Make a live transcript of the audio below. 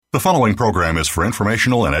The following program is for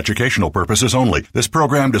informational and educational purposes only. This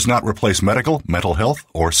program does not replace medical, mental health,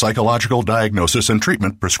 or psychological diagnosis and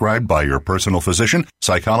treatment prescribed by your personal physician,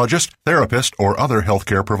 psychologist, therapist, or other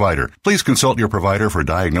healthcare provider. Please consult your provider for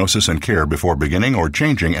diagnosis and care before beginning or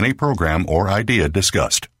changing any program or idea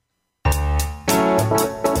discussed.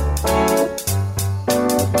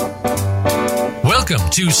 Welcome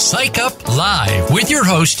to Psych Up Live with your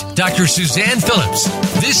host, Dr. Suzanne Phillips.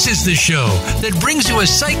 This is the show that brings you a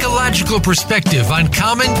psychological perspective on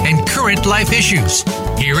common and current life issues.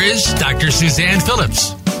 Here is Dr. Suzanne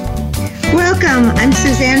Phillips. Welcome, I'm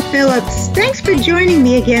Suzanne Phillips. Thanks for joining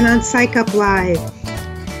me again on Psych Up Live.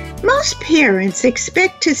 Most parents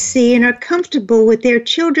expect to see and are comfortable with their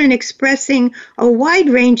children expressing a wide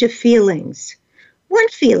range of feelings. One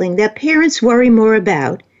feeling that parents worry more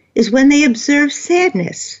about is when they observe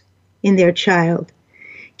sadness in their child.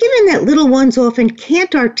 Given that little ones often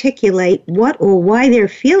can't articulate what or why they're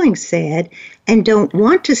feeling sad and don't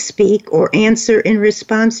want to speak or answer in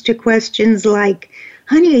response to questions like,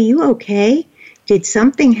 "Honey, are you okay? Did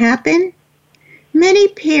something happen?" Many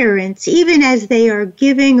parents, even as they are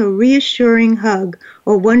giving a reassuring hug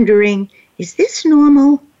or wondering, "Is this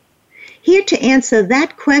normal?" Here to answer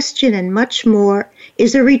that question and much more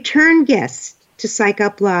is a return guest to Psych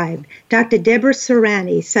Up Live, Dr. Deborah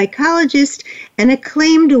Serani, psychologist and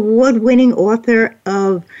acclaimed award-winning author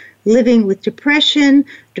of Living with Depression,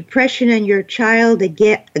 Depression and Your Child, a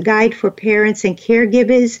Guide for Parents and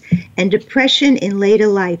Caregivers, and Depression in Later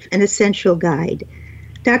Life, an Essential Guide.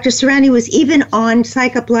 Dr. Serani was even on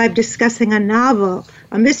Psych Up Live discussing a novel,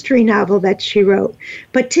 a mystery novel that she wrote.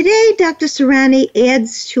 But today, Dr. Serani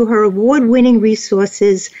adds to her award-winning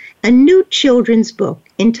resources a new children's book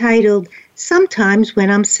entitled Sometimes When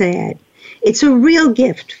I'm Sad. It's a real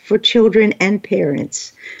gift for children and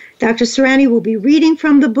parents. Dr. Serani will be reading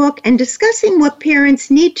from the book and discussing what parents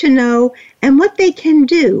need to know and what they can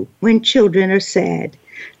do when children are sad.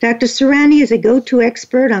 Dr. Serani is a go-to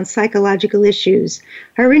expert on psychological issues.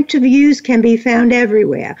 Her interviews can be found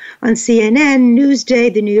everywhere, on CNN,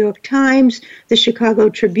 Newsday, the New York Times, the Chicago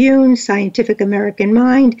Tribune, Scientific American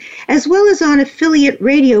Mind, as well as on affiliate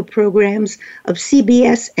radio programs of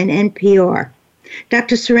CBS and NPR.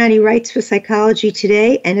 Dr. Serani writes for Psychology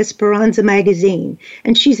Today and Esperanza Magazine,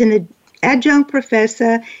 and she's an adjunct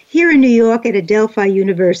professor here in New York at Adelphi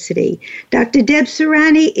University. Dr. Deb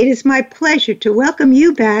Serani, it is my pleasure to welcome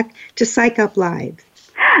you back to Psych Up Live.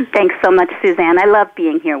 Thanks so much, Suzanne. I love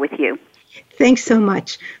being here with you. Thanks so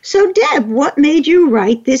much. So, Deb, what made you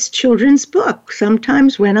write this children's book,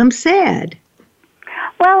 Sometimes When I'm Sad?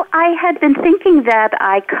 Well, I had been thinking that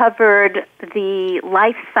I covered the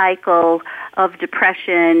life cycle of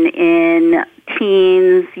depression in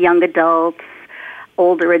teens, young adults,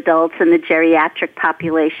 older adults, and the geriatric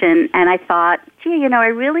population, and I thought, I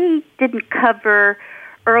really didn't cover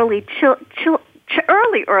early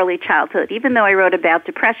childhood. Even though I wrote about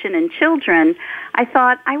depression in children, I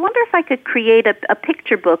thought, I wonder if I could create a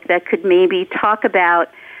picture book that could maybe talk about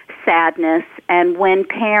sadness and when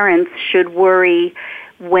parents should worry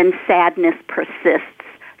when sadness persists.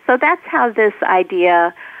 So that's how this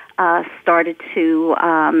idea started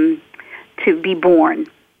to be born.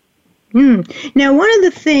 Now, one of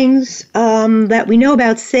the things that we know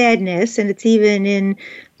about sadness, and it's even in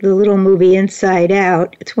the little movie Inside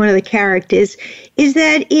Out, it's one of the characters, is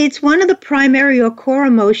that it's one of the primary or core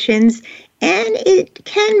emotions, and it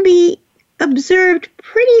can be observed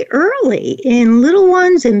pretty early in little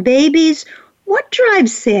ones and babies. What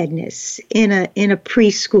drives sadness in a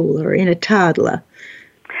preschooler, in a toddler?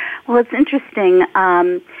 Well, it's interesting.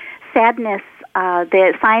 Sadness,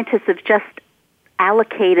 the scientists have just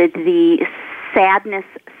allocated the sadness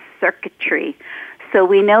circuitry. So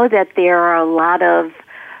we know that there are a lot of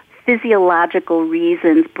physiological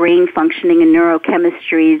reasons, brain functioning and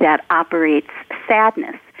neurochemistry that operates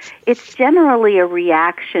sadness. It's generally a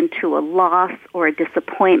reaction to a loss or a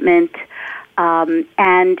disappointment,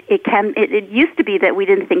 and it used to be that we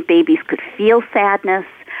didn't think babies could feel sadness,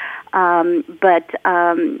 but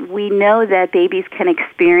we know that babies can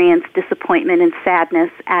experience disappointment and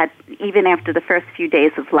sadness even after the first few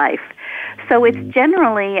days of life. So it's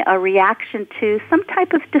generally a reaction to some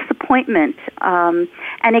type of disappointment,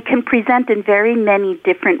 and it can present in very many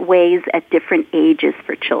different ways at different ages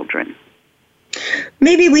for children.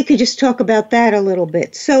 Maybe we could just talk about that a little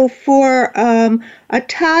bit. So for a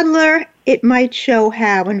toddler, it might show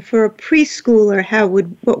how, and for a preschooler,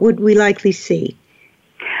 what would we likely see?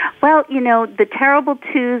 Well, the terrible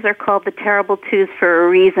twos are called the terrible twos for a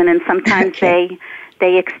reason, and sometimes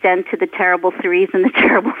they extend to the terrible 3s and the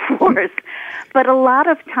terrible 4s. But a lot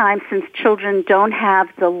of times, since children don't have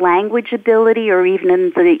the language ability or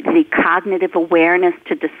even the cognitive awareness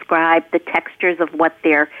to describe the textures of what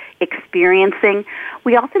they're experiencing,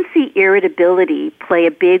 we often see irritability play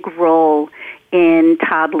a big role in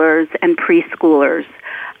toddlers and preschoolers.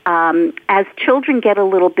 As children get a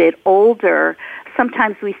little bit older,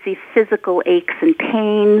 sometimes we see physical aches and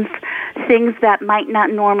pains, things that might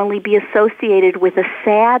not normally be associated with a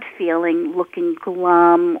sad feeling, looking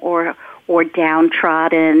glum or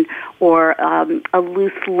downtrodden, or a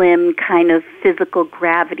loose limb kind of physical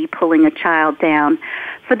gravity pulling a child down.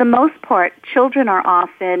 For the most part, children are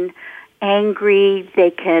often angry.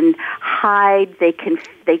 They can hide. They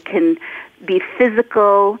can be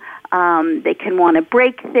physical. They can want to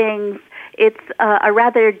break things. It's a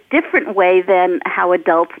rather different way than how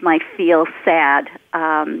adults might feel sad.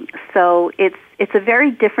 So it's a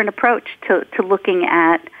very different approach to looking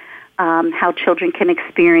at how children can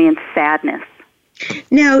experience sadness.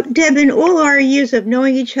 Now, Deb, in all our years of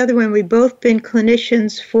knowing each other, when we've both been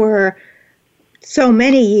clinicians for so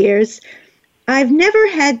many years, I've never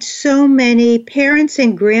had so many parents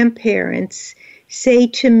and grandparents say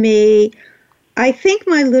to me, I think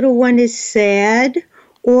my little one is sad,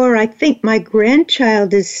 or I think my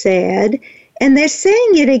grandchild is sad, and they're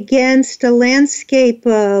saying it against a landscape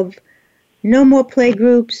of no more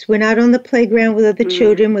playgroups, we're not on the playground with other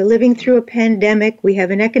children, we're living through a pandemic, we have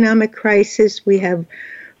an economic crisis, we have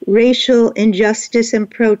racial injustice and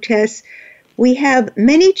protests. We have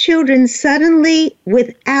many children suddenly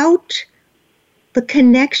without the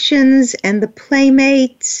connections and the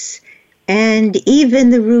playmates and even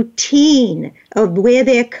the routine of where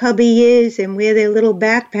their cubby is and where their little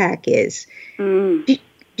backpack is.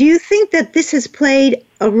 Do you think that this has played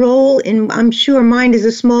a role in, I'm sure mine is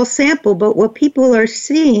a small sample, but what people are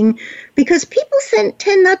seeing, because people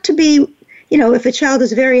tend not to be, if a child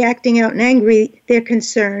is very acting out and angry, they're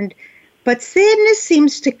concerned. But sadness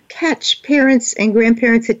seems to catch parents' and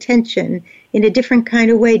grandparents' attention in a different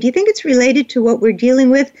kind of way. Do you think it's related to what we're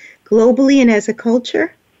dealing with globally and as a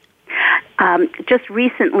culture? Just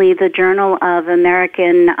recently, the Journal of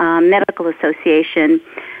American Medical Association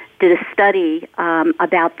did a study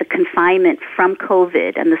about the confinement from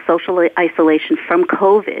COVID and the social isolation from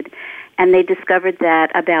COVID, and they discovered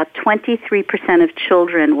that about 23% of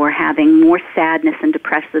children were having more sadness and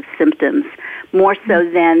depressive symptoms, more so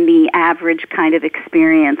than the average kind of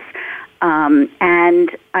experience.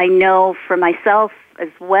 And I know for myself as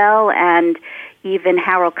well, and even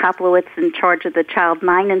Harold Koplowitz, in charge of the Child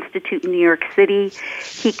Mind Institute in New York City,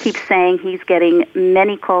 he keeps saying he's getting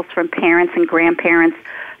many calls from parents and grandparents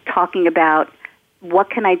talking about, what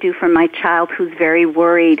can I do for my child who's very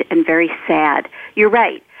worried and very sad? You're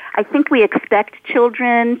right. I think we expect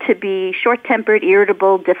children to be short-tempered,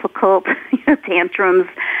 irritable, difficult, tantrums,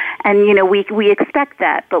 and we expect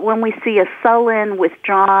that. But when we see a sullen,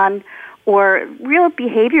 withdrawn, or real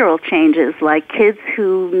behavioral changes, like kids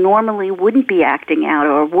who normally wouldn't be acting out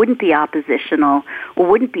or wouldn't be oppositional or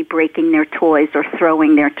wouldn't be breaking their toys or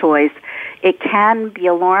throwing their toys, it can be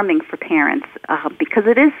alarming for parents because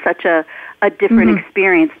it is such a different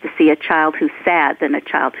experience to see a child who's sad than a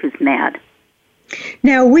child who's mad.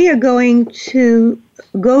 Now, we are going to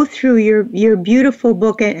go through your beautiful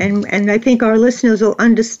book, and I think our listeners will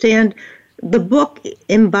understand the book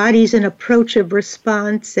embodies an approach of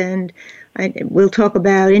response, and we'll talk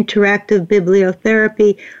about interactive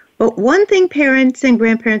bibliotherapy. But one thing parents and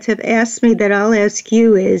grandparents have asked me that I'll ask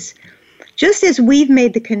you is, just as we've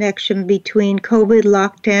made the connection between COVID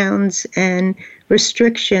lockdowns and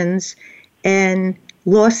restrictions and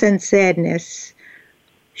loss and sadness,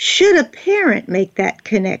 should a parent make that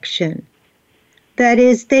connection? That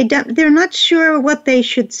is, they're not sure what they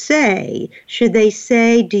should say. Should they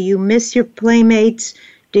say, do you miss your playmates?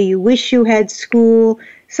 Do you wish you had school?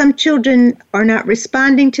 Some children are not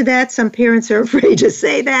responding to that. Some parents are afraid to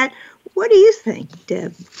say that. What do you think,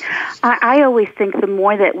 Deb? I always think the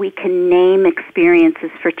more that we can name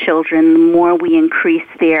experiences for children, the more we increase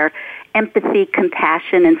their empathy,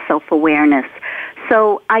 compassion, and self-awareness.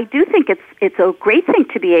 So I do think it's a great thing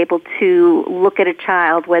to be able to look at a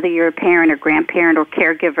child, whether you're a parent or grandparent or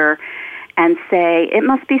caregiver, and say, it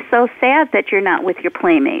must be so sad that you're not with your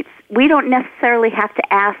playmates. We don't necessarily have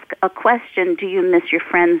to ask a question, do you miss your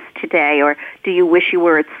friends today, or do you wish you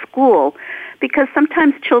were at school? Because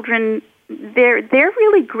sometimes children, they're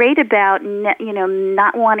really great about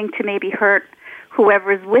not wanting to maybe hurt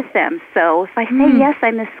whoever's with them. So if I say, yes,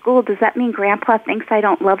 I miss school, does that mean Grandpa thinks I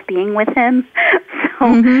don't love being with him?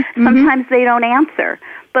 So sometimes they don't answer.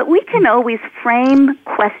 But we can always frame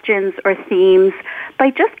questions or themes by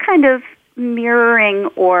just kind of mirroring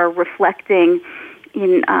or reflecting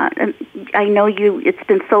in, I know it's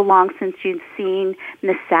been so long since you've seen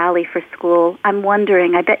Miss Sally for school. I'm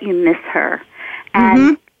wondering, I bet you miss her.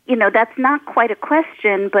 And, that's not quite a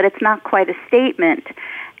question, but it's not quite a statement.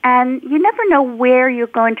 And you never know where you're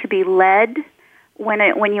going to be led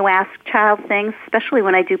when you ask child things, especially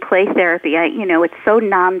when I do play therapy. It's so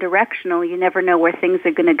non-directional, you never know where things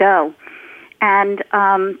are going to go. And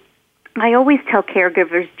I always tell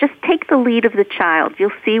caregivers, just take the lead of the child.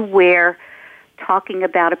 You'll see where talking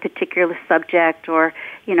about a particular subject or,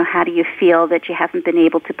 how do you feel that you haven't been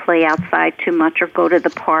able to play outside too much or go to the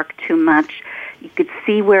park too much. You could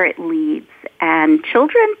see where it leads. And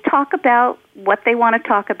children talk about what they want to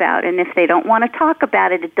talk about. And if they don't want to talk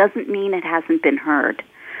about it, it doesn't mean it hasn't been heard.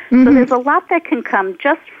 Mm-hmm. So there's a lot that can come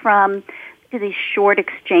just from these short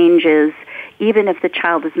exchanges, even if the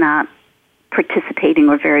child is not participating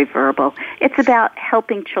or very verbal. It's about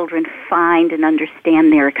helping children find and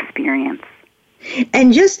understand their experience.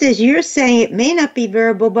 And just as you're saying, it may not be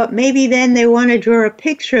verbal, but maybe then they want to draw a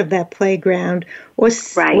picture of that playground or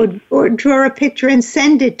draw a picture and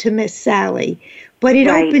send it to Miss Sally. But it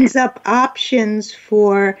opens up options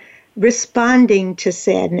for responding to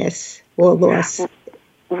sadness or loss.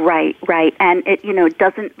 Right. And it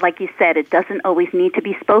doesn't, like you said, it doesn't always need to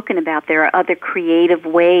be spoken about. There are other creative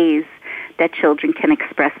ways that children can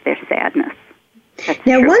express their sadness. That's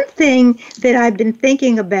now, true. One thing that I've been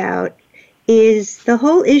thinking about is the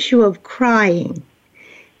whole issue of crying.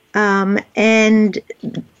 And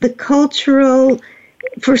the cultural,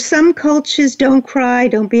 for some cultures, don't cry,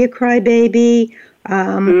 don't be a crybaby.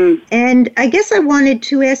 And I guess I wanted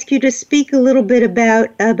to ask you to speak a little bit about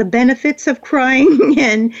the benefits of crying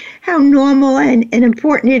and how normal and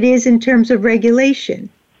important it is in terms of regulation.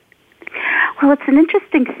 Well, it's an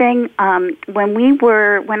interesting thing.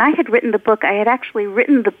 When I had written the book, I had actually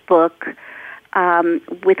written the book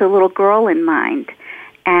with a little girl in mind.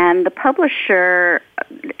 And the publisher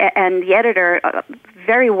and the editor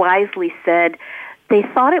very wisely said they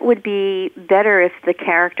thought it would be better if the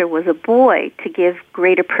character was a boy to give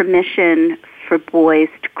greater permission for boys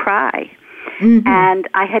to cry. Mm-hmm. And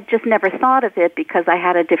I had just never thought of it because I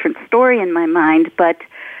had a different story in my mind, but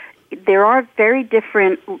there are very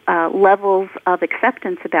different levels of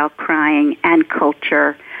acceptance about crying and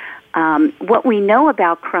culture. What we know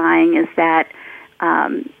about crying is that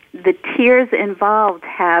the tears involved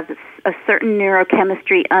have a certain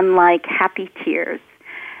neurochemistry unlike happy tears.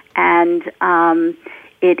 And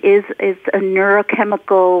it is a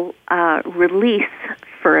neurochemical release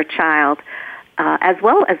for a child as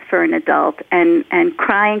well as for an adult. And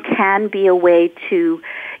crying can be a way to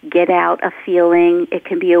get out a feeling. It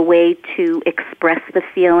can be a way to express the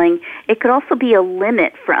feeling. It could also be a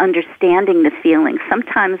limit for understanding the feeling.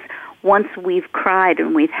 Sometimes once we've cried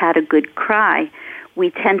and we've had a good cry, we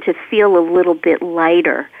tend to feel a little bit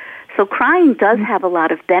lighter. So crying does have a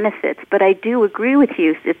lot of benefits, but I do agree with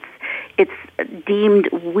you. It's deemed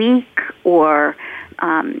weak or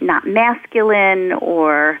not masculine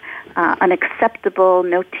or unacceptable.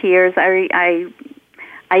 No tears. I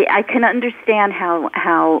can understand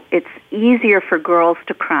how it's easier for girls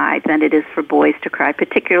to cry than it is for boys to cry,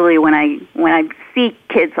 particularly when I see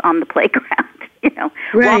kids on the playground.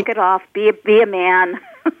 Walk it off. Be a man.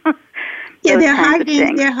 Yeah, they're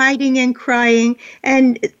hiding and crying.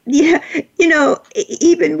 And,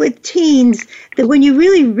 even with teens, that when you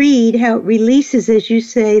really read how it releases, as you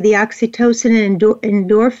say, the oxytocin and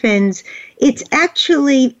endorphins, it's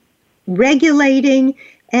actually regulating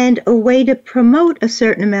and a way to promote a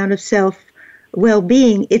certain amount of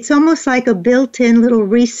self-well-being. It's almost like a built-in little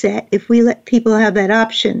reset if we let people have that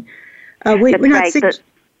option. We're not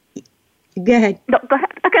Go ahead. No, go ahead.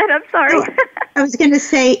 I'm sorry. Oh, I was going to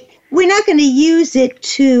say, we're not going to use it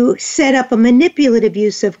to set up a manipulative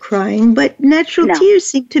use of crying, but natural tears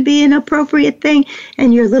seem to be an appropriate thing,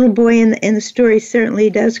 and your little boy in the story certainly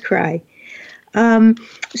does cry.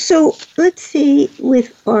 So let's see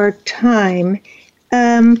with our time.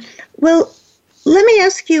 Well, let me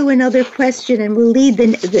ask you another question, and we'll lead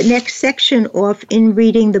the next section off in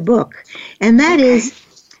reading the book, and that is,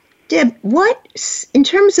 Deb, what, in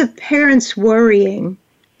terms of parents worrying,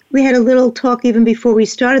 we had a little talk even before we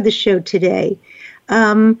started the show today.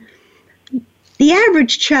 The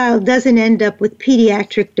average child doesn't end up with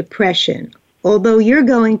pediatric depression, although you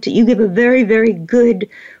give a very, very good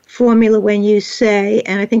formula when you say,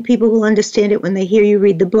 and I think people will understand it when they hear you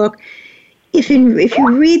read the book, if you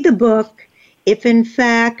read the book, if in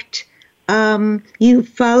fact you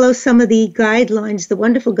follow some of the guidelines, the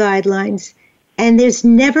wonderful guidelines, and there's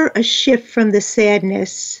never a shift from the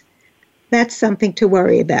sadness, that's something to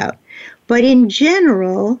worry about. But in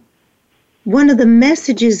general, one of the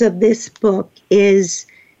messages of this book is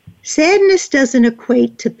sadness doesn't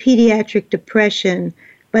equate to pediatric depression,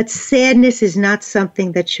 but sadness is not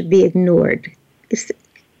something that should be ignored.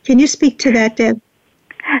 Can you speak to that, Deb?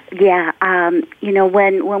 Yeah,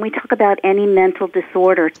 when we talk about any mental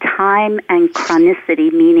disorder, time and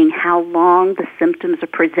chronicity, meaning how long the symptoms are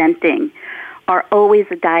presenting, are always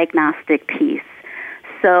a diagnostic piece.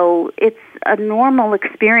 So it's a normal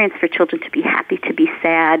experience for children to be happy, to be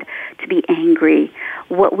sad, to be angry.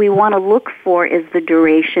 What we want to look for is the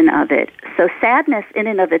duration of it. So sadness in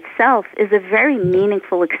and of itself is a very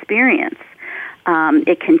meaningful experience.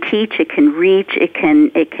 It can teach, it can reach, it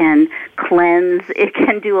can cleanse, it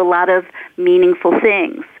can do a lot of meaningful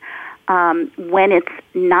things. When it's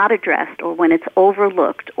not addressed or when it's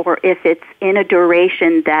overlooked or if it's in a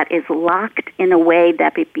duration that is locked in a way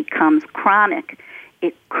that it becomes chronic,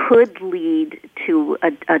 it could lead to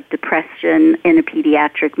a depression in a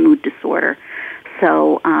pediatric mood disorder.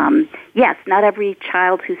 So, yes, not every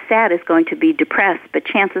child who's sad is going to be depressed, but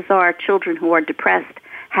chances are children who are depressed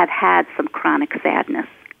have had some chronic sadness.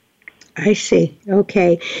 I see.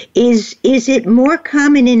 Okay. Is it more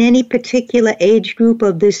common in any particular age group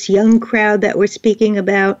of this young crowd that we're speaking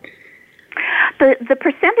about? The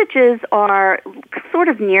percentages are sort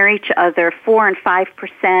of near each other, 4 and 5%.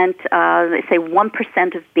 They say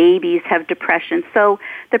 1% of babies have depression. So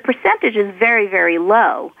the percentage is very, very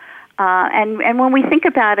low. And when we think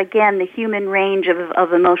about, again, the human range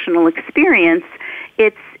of emotional experience,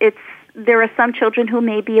 there are some children who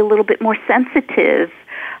may be a little bit more sensitive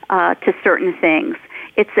to certain things.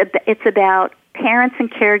 It's about parents and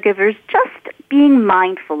caregivers just being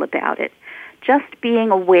mindful about it, just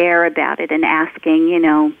being aware about it and asking,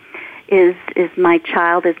 is my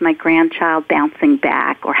child, is my grandchild bouncing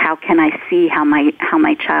back, or how can I see how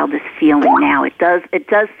my child is feeling now? It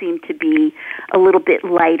does seem to be a little bit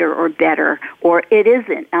lighter or better, or it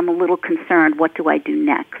isn't. I'm a little concerned. What do I do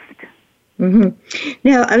next? Mm-hmm.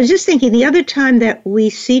 Now, I was just thinking, the other time that we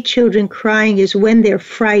see children crying is when they're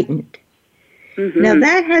frightened. Mm-hmm. Now,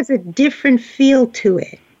 that has a different feel to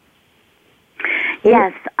it.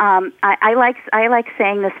 Yes, I like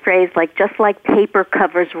saying this phrase, like just like paper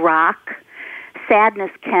covers rock, sadness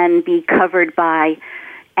can be covered by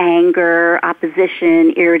anger,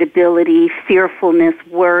 opposition, irritability, fearfulness,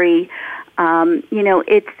 worry.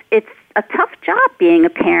 It's a tough job being a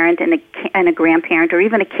parent and a grandparent or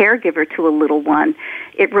even a caregiver to a little one.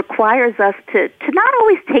 It requires us to not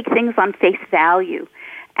always take things on face value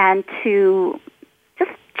and to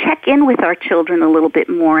just check in with our children a little bit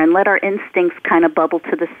more and let our instincts kind of bubble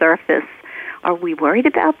to the surface. Are we worried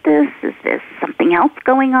about this? Is there something else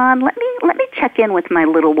going on? Let me check in with my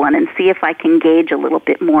little one and see if I can gauge a little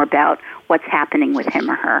bit more about what's happening with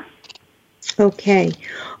him or her. Okay.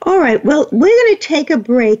 All right. Well, we're going to take a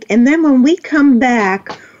break, and then when we come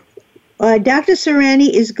back, Dr. Serani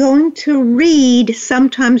is going to read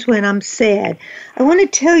Sometimes When I'm Sad. I want to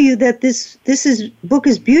tell you that this book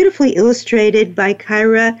is beautifully illustrated by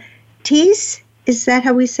Kyra Teese. Is that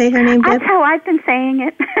how we say her name, Deb? That's how I've been saying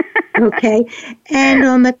it. Okay. And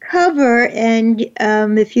on the cover, and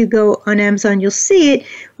if you go on Amazon, you'll see it,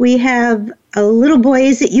 we have a little boy.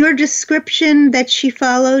 Is it your description that she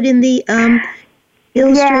followed in the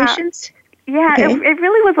illustrations? Yeah, okay. It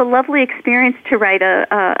really was a lovely experience to write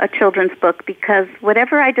a children's book because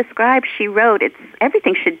whatever I described, she wrote.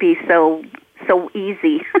 Everything should be so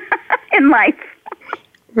easy in life.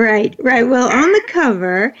 Right. Well, on the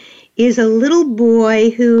cover is a little boy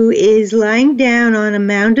who is lying down on a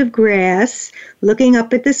mound of grass, looking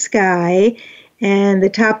up at the sky, and the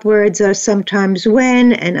top words are Sometimes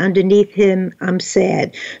When, and underneath him, I'm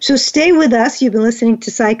sad. So stay with us. You've been listening to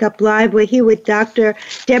Psych Up Live. We're here with Dr.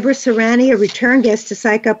 Deborah Serani, a return guest to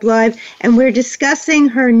Psych Up Live, and we're discussing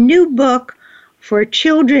her new book for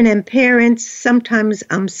children and parents, Sometimes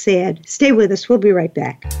I'm Sad. Stay with us. We'll be right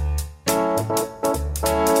back.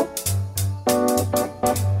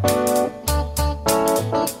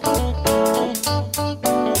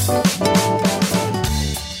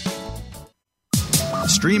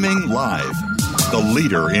 Streaming live, the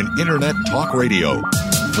leader in Internet talk radio,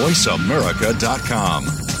 VoiceAmerica.com.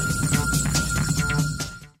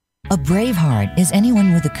 A brave heart is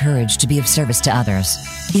anyone with the courage to be of service to others.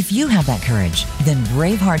 If you have that courage, then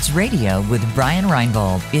Brave Hearts Radio with Brian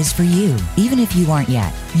Reinbold is for you. Even if you aren't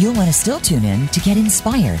yet, you'll want to still tune in to get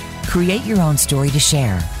inspired, create your own story to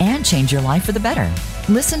share, and change your life for the better.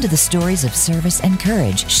 Listen to the stories of service and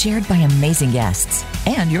courage shared by amazing guests,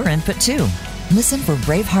 and your input too. Listen for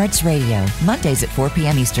Brave Hearts Radio, Mondays at 4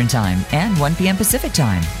 p.m. Eastern Time and 1 p.m. Pacific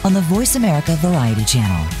Time on the Voice America Variety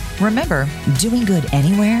Channel. Remember, doing good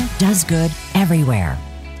anywhere does good everywhere.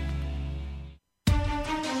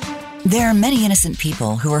 There are many innocent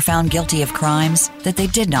people who are found guilty of crimes that they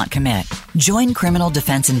did not commit. Join criminal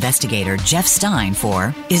defense investigator Jeff Stein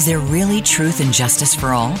for Is There Really Truth and Justice for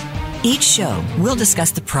All? Each show, we'll discuss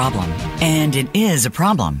the problem, and it is a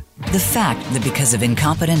problem. The fact that because of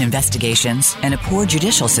incompetent investigations and a poor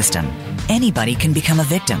judicial system, anybody can become a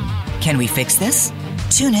victim. Can we fix this?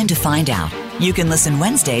 Tune in to find out. You can listen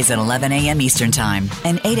Wednesdays at 11 a.m. Eastern Time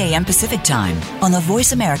and 8 a.m. Pacific Time on the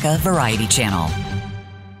Voice America Variety Channel.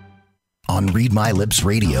 On Read My Lips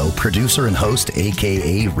Radio, producer and host,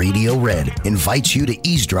 a.k.a. Radio Red, invites you to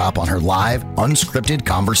eavesdrop on her live, unscripted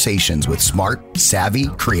conversations with smart, savvy,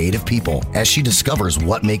 creative people as she discovers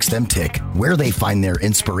what makes them tick, where they find their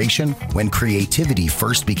inspiration, when creativity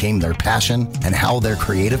first became their passion, and how their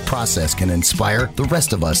creative process can inspire the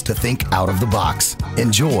rest of us to think out of the box.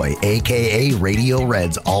 Enjoy a.k.a. Radio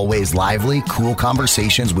Red's always lively, cool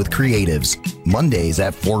conversations with creatives. Mondays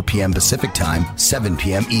at 4 p.m. Pacific Time, 7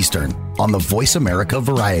 p.m. Eastern. On the Voice America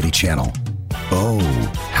Variety Channel. Oh,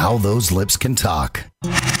 how those lips can talk.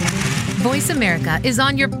 Voice America is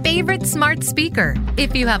on your favorite smart speaker.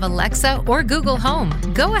 If you have Alexa or Google Home,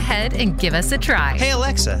 go ahead and give us a try. Hey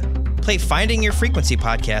Alexa, play Finding Your Frequency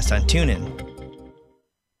podcast on TuneIn.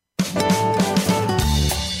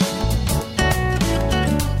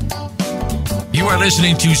 You are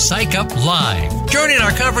listening to Psych Up Live. Join in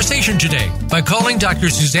our conversation today by calling Dr.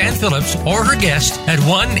 Suzanne Phillips or her guest at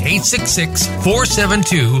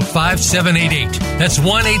 1-866-472-5788. That's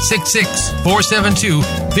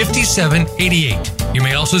 1-866-472-5788. You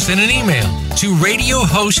may also send an email to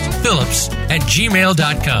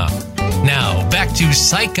radiohostphillips@gmail.com. Now, back to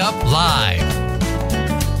Psych Up Live.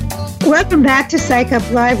 Welcome back to Psych Up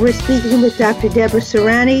Live. We're speaking with Dr. Deborah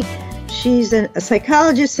Serrani. She's a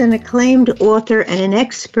psychologist, an acclaimed author, and an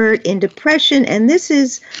expert in depression. And this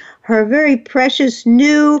is her very precious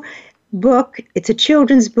new book. It's a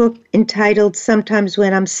children's book entitled Sometimes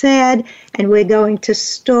When I'm Sad. And we're going to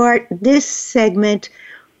start this segment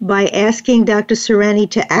by asking Dr. Serrani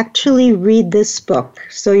to actually read this book,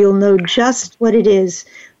 so you'll know just what it is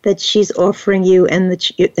that she's offering you and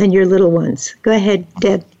your little ones. Go ahead,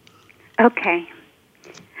 Deb. Okay.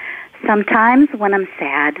 Sometimes when I'm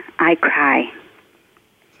sad, I cry.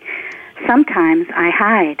 Sometimes I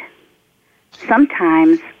hide.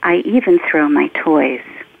 Sometimes I even throw my toys.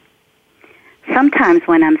 Sometimes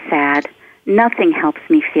when I'm sad, nothing helps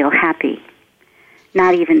me feel happy.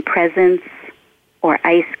 Not even presents or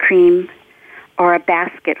ice cream or a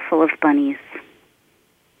basket full of bunnies.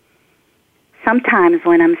 Sometimes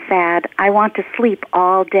when I'm sad, I want to sleep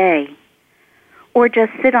all day or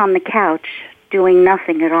just sit on the couch doing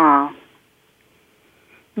nothing at all.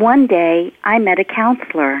 One day, I met a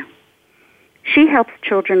counselor. She helps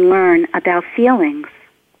children learn about feelings.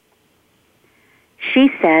 She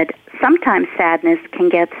said, sometimes sadness can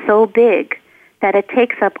get so big that it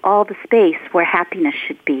takes up all the space where happiness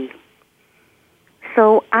should be.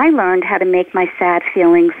 So I learned how to make my sad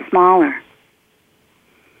feelings smaller.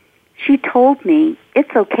 She told me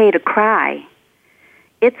it's okay to cry.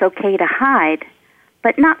 It's okay to hide,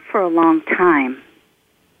 but not for a long time.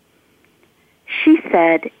 She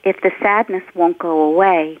said, if the sadness won't go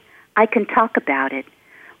away, I can talk about it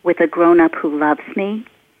with a grown-up who loves me,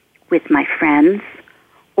 with my friends,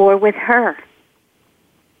 or with her.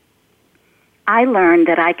 I learned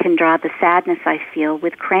that I can draw the sadness I feel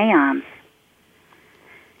with crayons.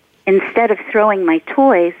 Instead of throwing my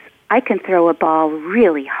toys, I can throw a ball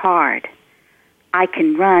really hard. I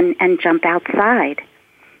can run and jump outside.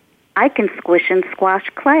 I can squish and squash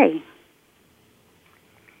clay.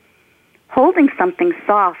 Holding something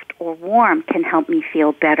soft or warm can help me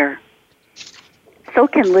feel better. So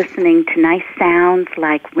can listening to nice sounds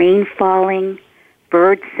like rain falling,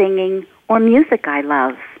 birds singing, or music I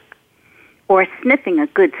love. Or sniffing a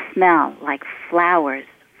good smell like flowers,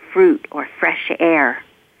 fruit, or fresh air.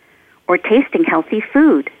 Or tasting healthy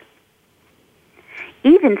food.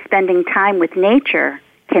 Even spending time with nature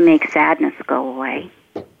can make sadness go away.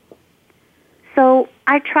 So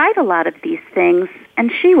I tried a lot of these things, and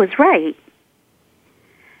she was right.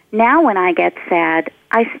 Now when I get sad,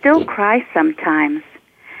 I still cry sometimes,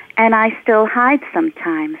 and I still hide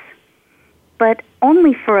sometimes, but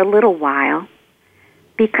only for a little while,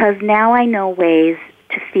 because now I know ways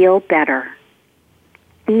to feel better.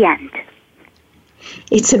 The end.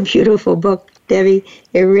 It's a beautiful book, Debbie.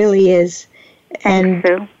 It really is. And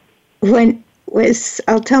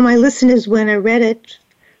I'll tell my listeners, when I read it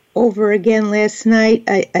over again last night,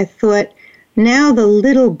 I thought, now the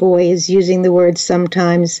little boy is using the word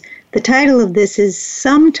sometimes. The title of this is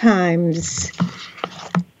Sometimes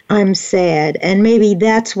I'm Sad. And maybe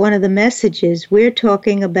that's one of the messages. We're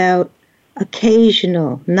talking about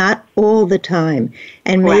occasional, not all the time.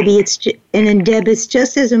 And maybe and in Deb, it's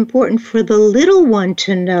just as important for the little one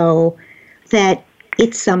to know that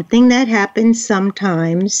it's something that happens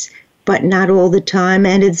sometimes, but not all the time.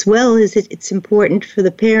 And as well as it's important for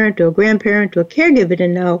the parent or grandparent or caregiver to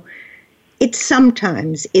know it's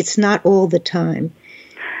sometimes, it's not all the time.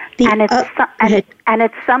 And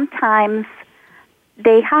it's sometimes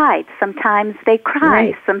they hide, sometimes they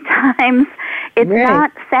cry, sometimes it's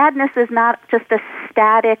not, sadness is not just a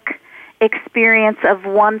static experience of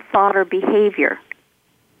one thought or behavior.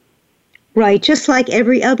 Right, just like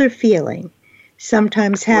every other feeling.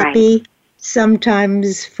 Sometimes happy,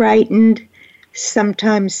 sometimes frightened,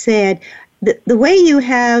 sometimes sad. The way you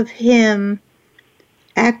have him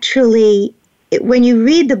actually, when you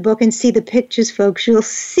read the book and see the pictures, folks, you'll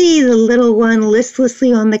see the little one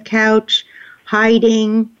listlessly on the couch,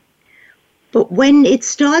 hiding. But when it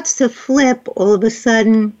starts to flip, all of a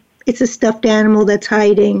sudden, it's a stuffed animal that's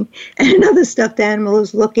hiding, and another stuffed animal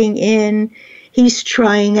is looking in. He's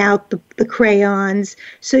trying out the crayons.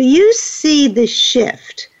 So you see the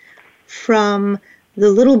shift from the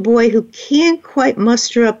little boy who can't quite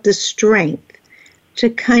muster up the strength to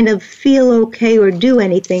kind of feel okay or do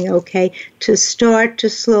anything okay, to start to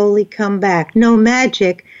slowly come back. No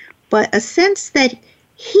magic, but a sense that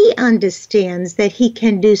he understands that he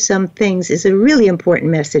can do some things is a really important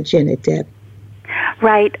message in it, Deb.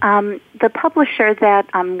 Right. The publisher that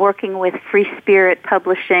I'm working with, Free Spirit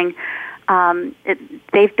Publishing,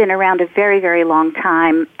 they've been around a very, very long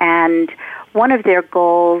time, and one of their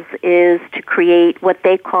goals is to create what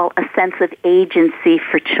they call a sense of agency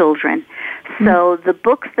for children. So the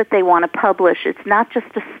books that they want to publish, it's not just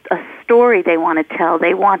a story they want to tell.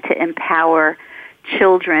 They want to empower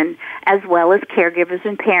children as well as caregivers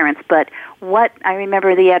and parents. But what, I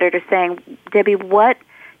remember the editor saying, Debbie, what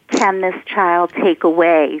can this child take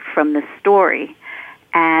away from the story?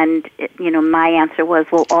 And, my answer was,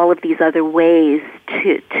 well, all of these other ways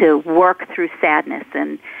to work through sadness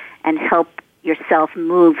and help yourself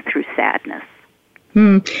move through sadness.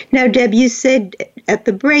 Now, Deb, you said at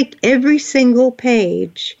the break every single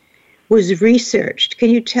page was researched. Can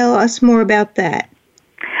you tell us more about that?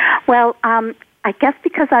 Well, I guess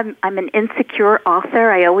because I'm an insecure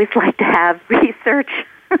author, I always like to have research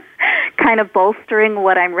kind of bolstering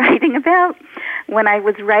what I'm writing about. When I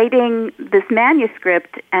was writing this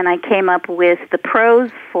manuscript and I came up with the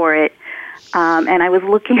prose for it, and I was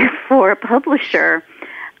looking for a publisher,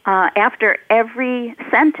 after every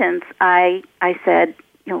sentence I said,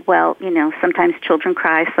 sometimes children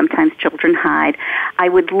cry, sometimes children hide. I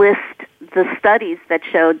would list the studies that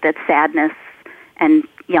showed that sadness and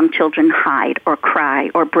young children hide or cry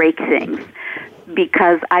or break things,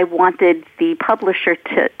 because I wanted the publisher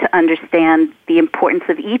to understand the importance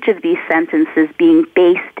of each of these sentences being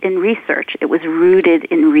based in research. It was rooted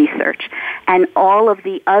in research. And all of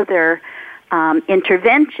the other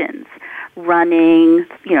interventions, running,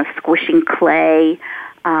 squishing clay,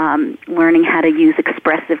 learning how to use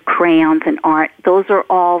expressive crayons and art, those are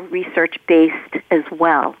all research-based as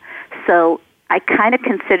well. So I kind of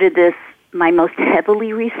consider this my most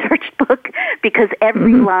heavily researched book because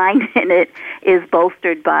every line in it is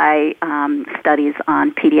bolstered by studies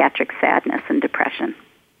on pediatric sadness and depression.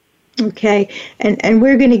 Okay, and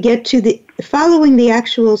we're going to get to following the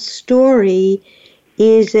actual story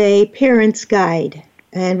is a parent's guide.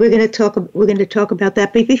 And we're going to talk about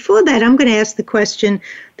that. But before that, I'm going to ask the question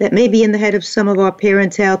that may be in the head of some of our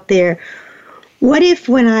parents out there. What if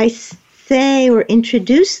when I say or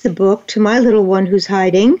introduce the book to my little one who's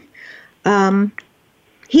hiding,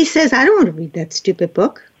 he says, I don't want to read that stupid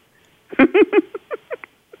book.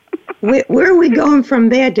 Where are we going from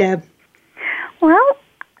there, Deb? Well,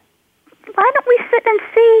 why don't we sit and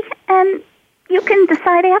see, and you can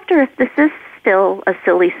decide after if this is still a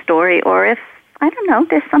silly story or if, I don't know,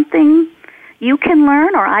 there's something you can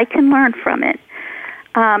learn or I can learn from it.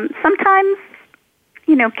 Sometimes,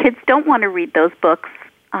 kids don't want to read those books,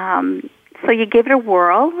 so you give it a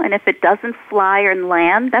whirl, and if it doesn't fly or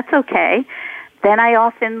land, that's okay. Then I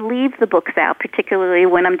often leave the books out, particularly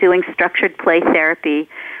when I'm doing structured play therapy,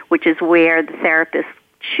 which is where the therapist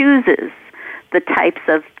chooses the types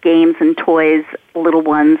of games and toys little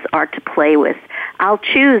ones are to play with. I'll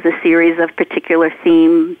choose a series of particular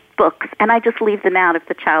theme books, and I just leave them out if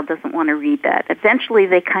the child doesn't want to read that. Eventually,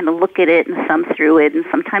 they kind of look at it and thumb through it, and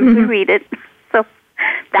sometimes we read it. So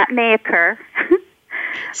that may occur.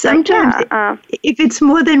 Sometimes, if it's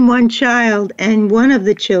more than one child and one of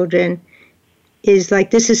the children is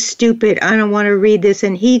like, this is stupid, I don't want to read this,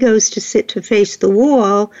 and he goes to sit to face the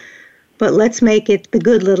wall, but let's make it the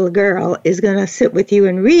good little girl is going to sit with you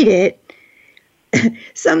and read it,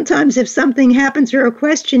 sometimes if something happens or a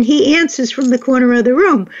question, he answers from the corner of the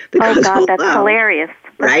room. Because, oh, God, that's hilarious.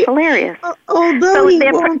 That's right? Hilarious. Although so he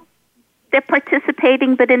won't... They're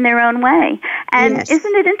participating, but in their own way. And yes.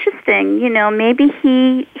 Isn't it interesting? Maybe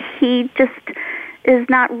he just is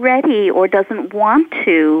not ready or doesn't want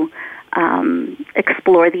to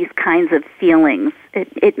explore these kinds of feelings.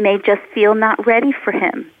 It may just feel not ready for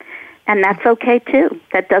him. And that's okay, too.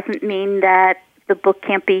 That doesn't mean that the book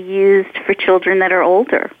can't be used for children that are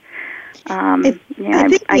older. I think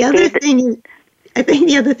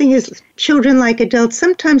the other thing is children, like adults,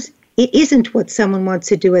 sometimes it isn't what someone wants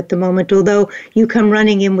to do at the moment, although you come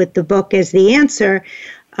running in with the book as the answer.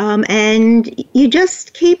 And you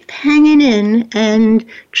just keep hanging in and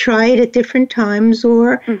try it at different times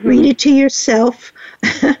or read it to yourself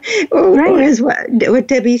or as what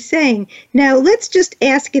Debbie's saying. Now, let's just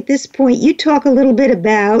ask at this point, you talk a little bit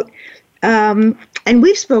about, and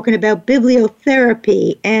we've spoken about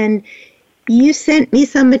bibliotherapy, and you sent me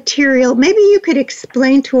some material. Maybe you could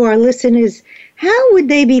explain to our listeners, how would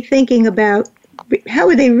they be thinking about, how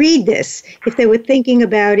would they read this if they were thinking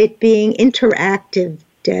about it being interactive,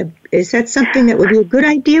 Deb? Is that something that would be a good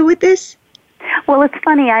idea with this? Well, it's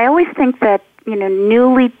funny. I always think that,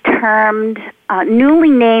 newly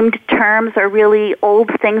named terms are really old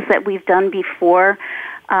things that we've done before.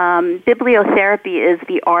 Bibliotherapy is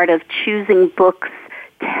the art of choosing books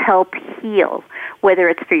to help heal, whether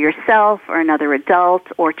it's for yourself or another adult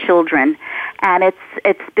or children. And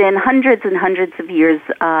it's been hundreds and hundreds of years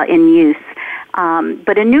in use.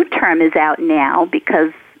 But a new term is out now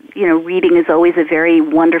because, reading is always a very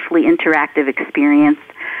wonderfully interactive experience.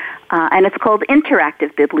 And it's called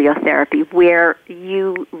interactive bibliotherapy, where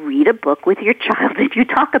you read a book with your child and you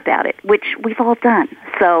talk about it, which we've all done.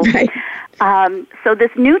 So, so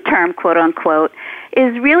this new term, quote unquote,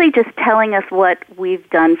 is really just telling us what we've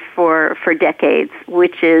done for decades,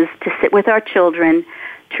 which is to sit with our children,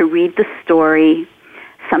 to read the story.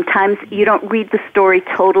 Sometimes you don't read the story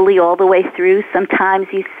totally all the way through. Sometimes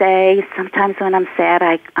you say, sometimes when I'm sad,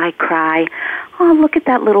 I cry. Oh, look at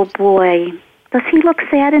that little boy. Does he look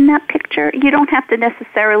sad in that picture? You don't have to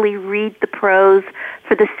necessarily read the prose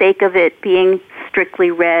for the sake of it being strictly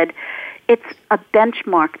read. It's a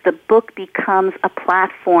benchmark. The book becomes a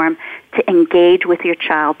platform to engage with your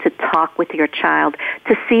child, to talk with your child,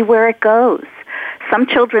 to see where it goes. Some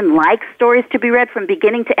children like stories to be read from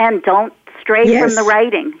beginning to end. Don't stray from the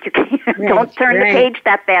writing. Don't turn the page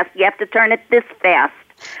that fast. You have to turn it this fast.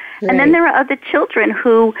 And then there are other children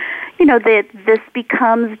who, this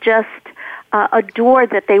becomes just a door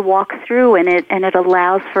that they walk through, and it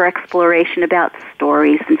allows for exploration about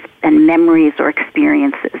stories and memories or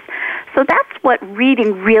experiences. So that's what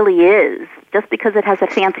reading really is. Just because it has a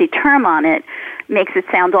fancy term on it makes it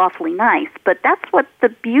sound awfully nice. But that's what the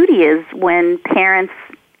beauty is when parents,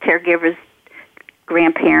 caregivers,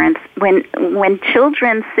 grandparents, when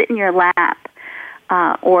children sit in your lap,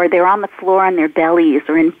 or they're on the floor on their bellies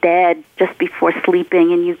or in bed just before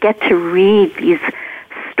sleeping, and you get to read these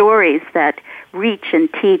stories that reach and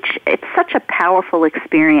teach. It's such a powerful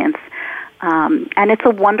experience, and it's a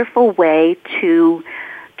wonderful way to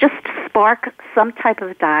just spark some type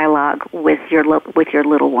of dialogue with your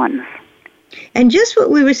little ones. And just what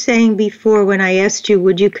we were saying before when I asked you,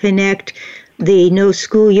 would you connect the no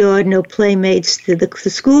schoolyard, no playmates, the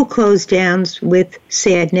school closed downs with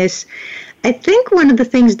sadness? I think one of the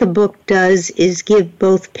things the book does is give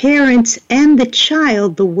both parents and the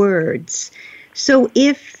child the words. So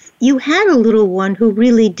if you had a little one who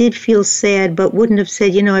really did feel sad but wouldn't have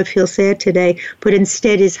said, I feel sad today, but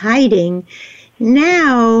instead is hiding,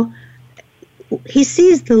 now he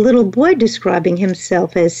sees the little boy describing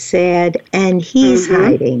himself as sad, and he's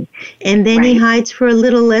hiding. And then he hides for a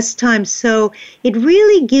little less time. So it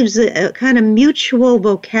really gives a kind of mutual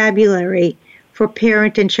vocabulary for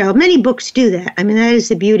parent and child. Many books do that. I mean, that is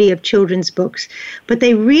the beauty of children's books. But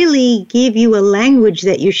they really give you a language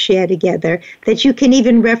that you share together that you can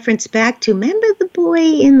even reference back to. Remember the boy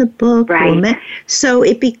in the book? Right. So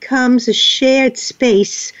it becomes a shared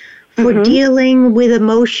space for dealing with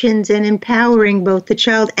emotions and empowering both the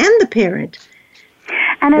child and the parent.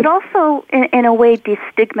 And it also, in a way,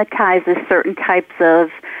 destigmatizes certain types of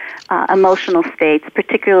emotional states,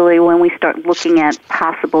 particularly when we start looking at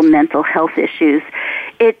possible mental health issues.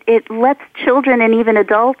 It lets children and even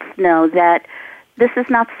adults know that this is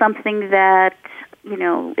not something that,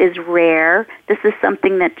 is rare. This is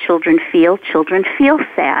something that children feel. Children feel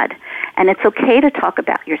sad. And it's okay to talk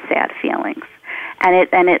about your sad feelings.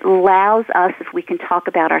 And it allows us, if we can talk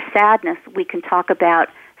about our sadness, we can talk about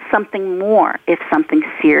something more if something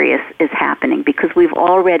serious is happening, because we've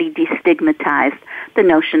already destigmatized the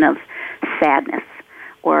notion of sadness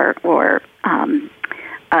or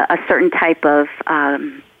a certain type of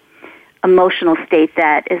emotional state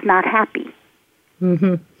that is not happy.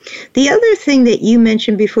 Mm-hmm. The other thing that you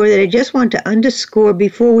mentioned before that I just want to underscore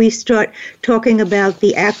before we start talking about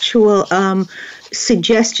the actual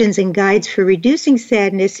suggestions and guides for reducing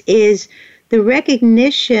sadness is the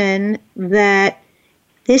recognition that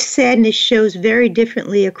this sadness shows very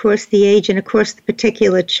differently across the age and across the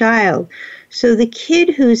particular child. So the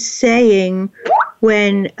kid who's saying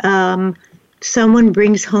when someone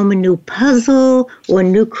brings home a new puzzle or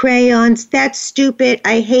new crayons, that's stupid,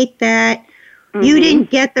 I hate that. Mm-hmm. You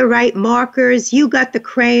didn't get the right markers. You got the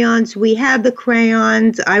crayons. We have the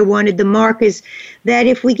crayons. I wanted the markers. That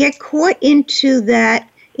if we get caught into that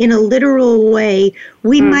in a literal way,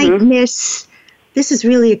 we might miss. This is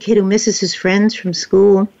really a kid who misses his friends from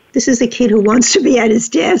school. This is a kid who wants to be at his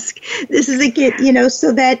desk. This is a kid,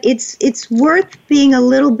 so that it's worth being a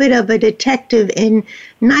little bit of a detective in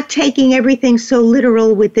not taking everything so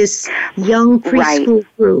literal with this young preschool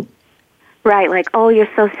group. Right, like, oh, you're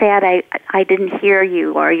so sad I didn't hear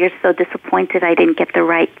you, or you're so disappointed I didn't get the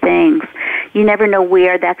right things. You never know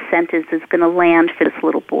where that sentence is going to land for this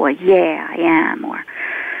little boy. Yeah, I am, or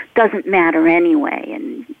doesn't matter anyway.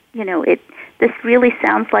 And, this really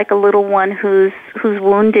sounds like a little one who's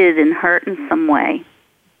wounded and hurt in some way.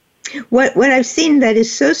 What I've seen that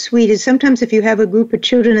is so sweet is sometimes if you have a group of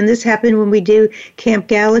children, and this happened when we do Camp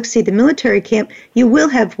Galaxy, the military camp, you will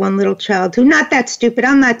have one little child who, not that stupid,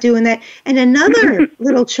 I'm not doing that. And another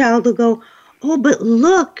little child will go, oh, but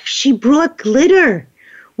look, she brought glitter.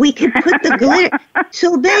 We could put the glitter.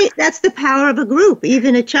 So that's the power of a group,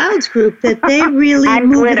 even a child's group, that they really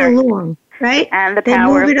move it along. Right? And the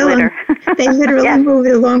power of glitter. They literally move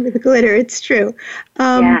it along with the glitter. It's true.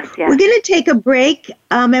 We're going to take a break.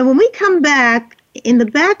 And when we come back, in the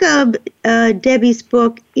back of Debbie's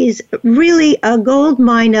book is really a gold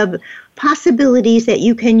mine of possibilities that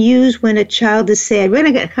you can use when a child is sad. We're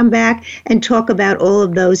going to come back and talk about all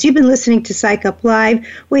of those. You've been listening to Psych Up Live.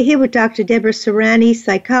 We're here with Dr. Deborah Serrani,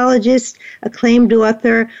 psychologist, acclaimed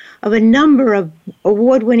author of a number of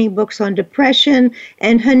award-winning books on depression,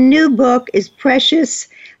 and her new book is precious.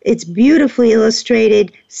 It's beautifully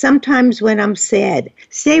illustrated, Sometimes When I'm Sad.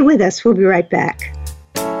 Stay with us. We'll be right back.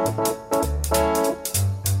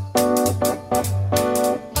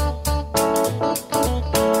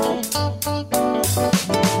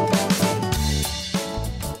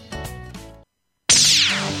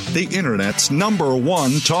 The Internet's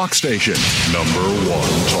 #1 talk station.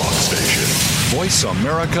 #1 talk station.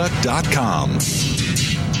 VoiceAmerica.com.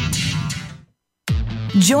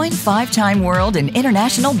 Join 5-time world and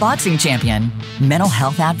international boxing champion, mental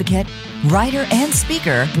health advocate, writer, and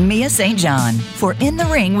speaker Mia St. John for In the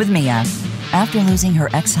Ring with Mia. After losing her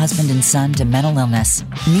ex-husband and son to mental illness,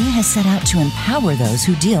 Mia has set out to empower those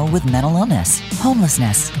who deal with mental illness,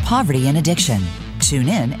 homelessness, poverty, and addiction. Tune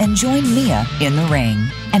in and join Mia in the ring.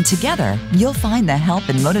 And together, you'll find the help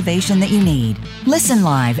and motivation that you need. Listen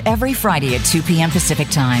live every Friday at 2 p.m. Pacific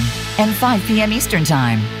Time and 5 p.m. Eastern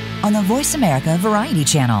Time on the Voice America Variety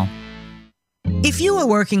Channel. If you are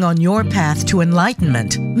working on your path to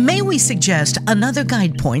enlightenment, may we suggest another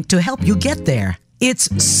guide point to help you get there? It's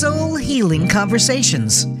Soul Healing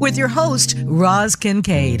Conversations with your host, Roz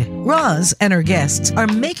Kincaid. Roz and her guests are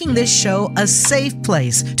making this show a safe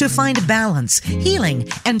place to find balance, healing,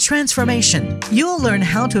 and transformation. You'll learn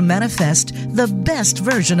how to manifest the best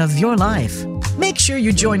version of your life. Make sure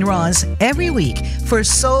you join Roz every week for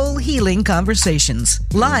Soul Healing Conversations,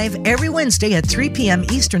 live every Wednesday at 3 p.m.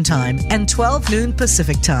 Eastern Time and 12 noon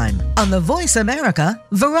Pacific Time on the Voice America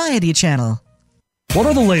Variety Channel. What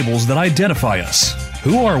are the labels that identify us?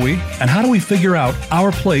 Who are we, and how do we figure out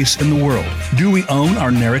our place in the world? Do we own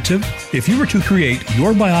our narrative? If you were to create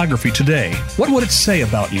your biography today, what would it say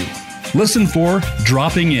about you? Listen for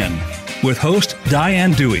Dropping In with host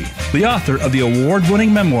Diane Dewey, the author of the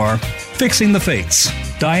award-winning memoir, Fixing the Fates.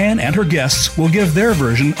 Diane and her guests will give their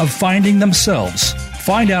version of finding themselves.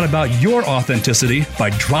 Find out about your authenticity by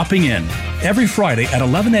dropping in every Friday at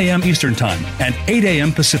 11 a.m. Eastern Time and 8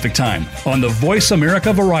 a.m. Pacific Time on the Voice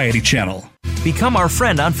America Variety Channel. Become our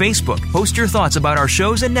friend on Facebook. Post your thoughts about our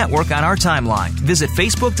shows and network on our timeline. Visit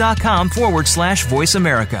Facebook.com/Voice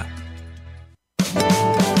America.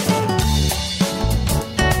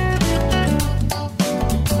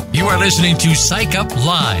 You are listening to Psych Up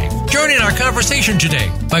Live. Join in our conversation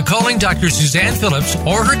today by calling Dr. Suzanne Phillips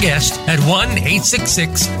or her guest at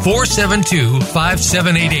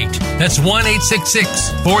 1-866-472-5788. That's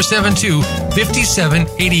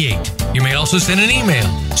 1-866-472-5788. You may also send an email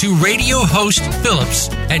to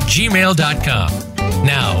radiohostphillips@gmail.com.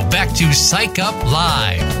 Now, back to Psych Up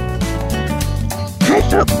Live. Hi,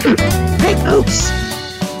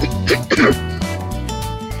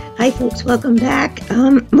 folks. Welcome back.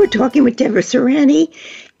 We're talking with Deborah Serrani,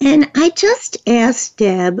 and I just asked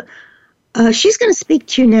Deb, she's going to speak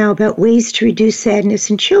to you now about ways to reduce sadness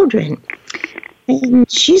in children. And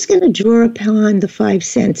she's going to draw upon the five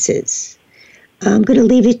senses. I'm going to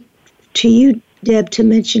leave it to you, Deb, to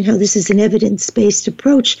mention how this is an evidence-based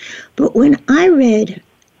approach. But when I read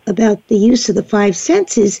about the use of the five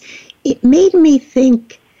senses, it made me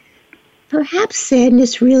think perhaps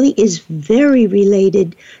sadness really is very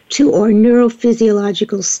related to our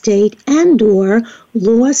neurophysiological state and or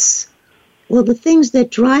loss. Well, the things that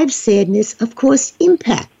drive sadness, of course,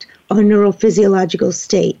 impact our neurophysiological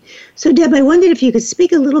state. So, Deb, I wondered if you could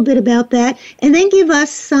speak a little bit about that and then give us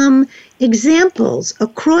some examples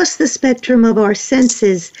across the spectrum of our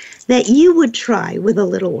senses that you would try with a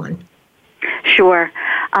little one. Sure.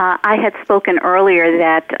 I had spoken earlier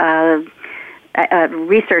that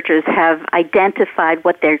researchers have identified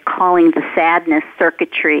what they're calling the sadness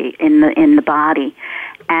circuitry in the body.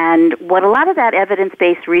 And what a lot of that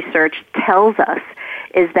evidence-based research tells us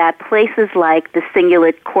is that places like the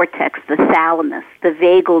cingulate cortex, the thalamus, the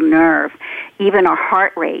vagal nerve, even our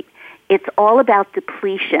heart rate, it's all about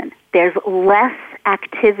depletion. There's less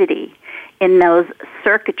activity in those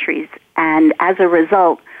circuitries, and as a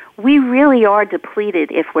result, we really are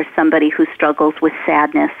depleted if we're somebody who struggles with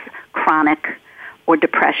sadness, chronic, or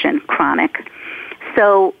depression, chronic.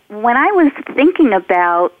 So when I was thinking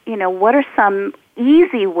about, what are some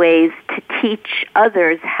easy ways to teach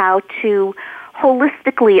others how to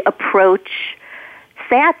holistically approach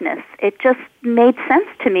sadness, it just made sense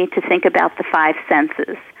to me to think about the five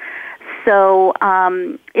senses. So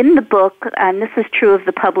in the book, and this is true of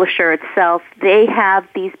the publisher itself, they have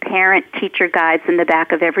these parent-teacher guides in the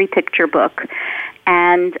back of every picture book.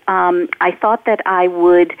 And I thought that I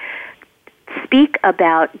would speak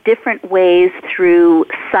about different ways through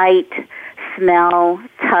sight, smell,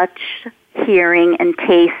 touch, hearing, and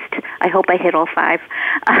taste. I hope I hit all five.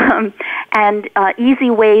 And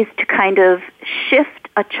easy ways to kind of shift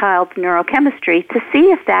a child's neurochemistry to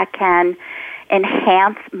see if that can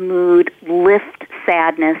enhance mood, lift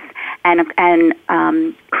sadness, and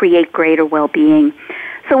create greater well-being.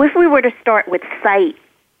 So if we were to start with sight,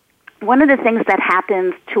 one of the things that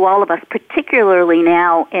happens to all of us, particularly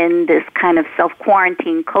now in this kind of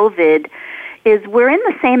self-quarantine COVID, is we're in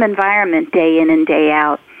the same environment day in and day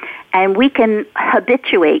out. And we can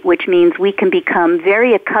habituate, which means we can become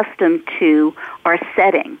very accustomed to our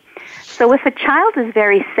setting. So if a child is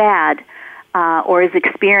very sad or is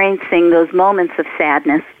experiencing those moments of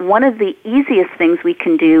sadness, one of the easiest things we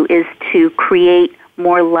can do is to create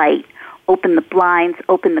more light. Open the blinds,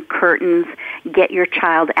 open the curtains, get your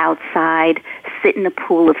child outside, sit in a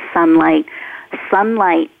pool of sunlight.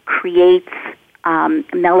 Sunlight creates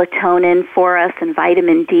melatonin for us and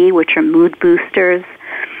vitamin D, which are mood boosters.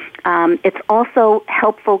 It's also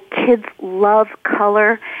helpful. Kids love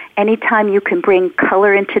color. Anytime you can bring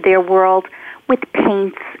color into their world with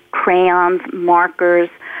paints, crayons, markers.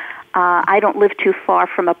 I don't live too far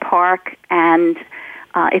from a park, and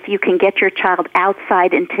if you can get your child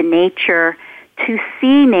outside into nature to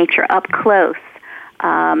see nature up close,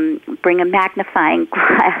 bring a magnifying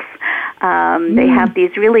glass. They have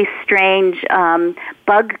these really strange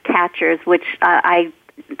bug catchers, which I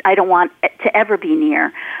don't want to ever be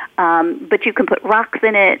near. But you can put rocks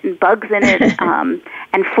in it and bugs in it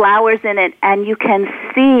and flowers in it, and you can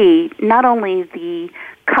see not only the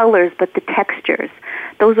colors but the textures.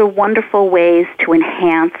 Those are wonderful ways to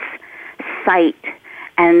enhance sight.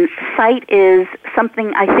 And sight is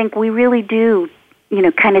something I think we really do,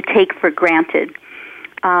 kind of take for granted.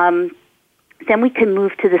 Then we can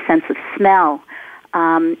move to the sense of smell.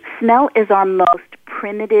 Smell is our most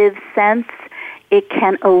primitive sense. It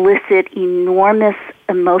can elicit enormous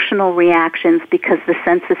emotional reactions because the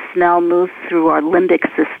sense of smell moves through our limbic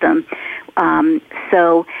system.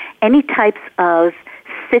 So any types of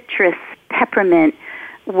citrus, peppermint,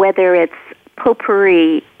 whether it's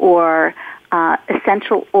potpourri or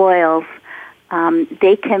essential oils,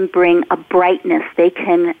 they can bring a brightness. They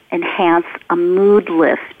can enhance a mood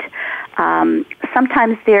lift.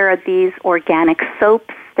 Sometimes there are these organic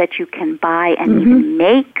soaps that you can buy and even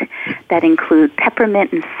make that include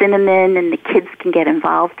peppermint and cinnamon, and the kids can get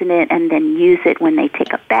involved in it and then use it when they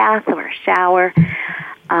take a bath or a shower.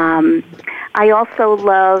 I also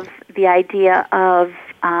love the idea of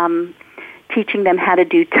teaching them how to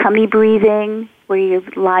do tummy breathing, where you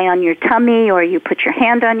lie on your tummy or you put your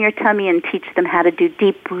hand on your tummy and teach them how to do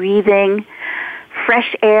deep breathing.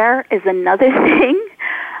 Fresh air is another thing.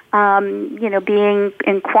 being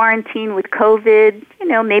in quarantine with COVID,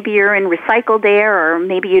 maybe you're in recycled air or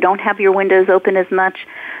maybe you don't have your windows open as much.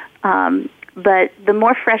 But the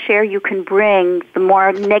more fresh air you can bring, the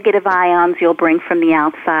more negative ions you'll bring from the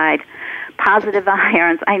outside. Positive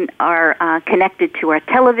ions are connected to our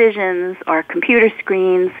televisions, our computer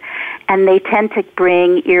screens, and they tend to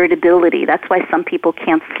bring irritability. That's why some people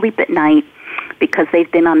can't sleep at night, because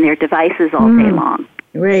they've been on their devices all day long.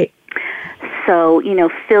 Right. So,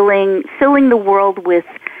 filling the world with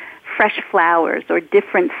fresh flowers or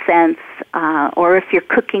different scents, or if you're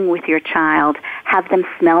cooking with your child, have them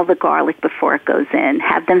smell the garlic before it goes in.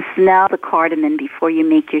 Have them smell the cardamom before you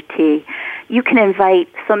make your tea. You can invite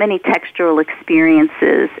so many textural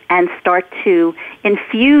experiences and start to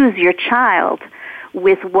infuse your child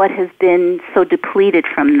with what has been so depleted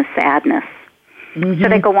from the sadness. Mm-hmm.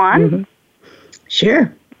 Should I go on? Mm-hmm.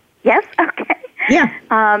 Sure. Yes? Okay. Yeah.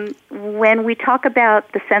 When we talk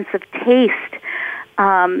about the sense of taste,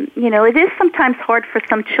 it is sometimes hard for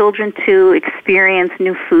some children to experience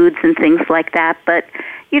new foods and things like that, but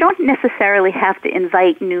you don't necessarily have to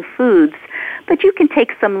invite new foods, but you can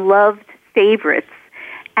take some loved favorites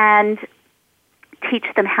and teach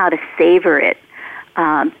them how to savor it.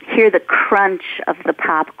 Hear the crunch of the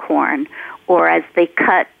popcorn, or as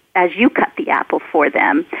you cut the apple for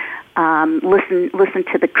them, listen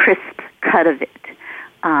to the crisp cut of it.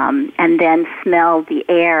 And then smell the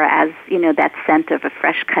air as, that scent of a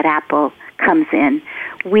fresh cut apple comes in.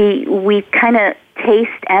 We kind of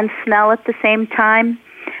taste and smell at the same time.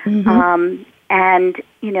 Mm-hmm. And,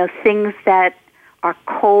 things that are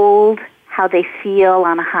cold, how they feel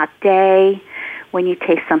on a hot day. When you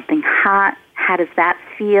taste something hot, how does that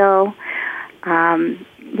feel?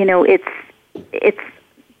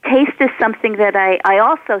 Taste is something that I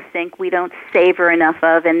also think we don't savor enough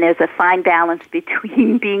of, and there's a fine balance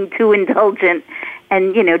between being too indulgent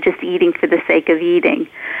and, just eating for the sake of eating.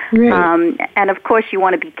 Right. And, of course, you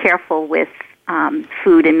want to be careful with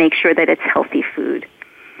food and make sure that it's healthy food.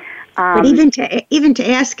 But even to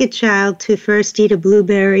ask a child to first eat a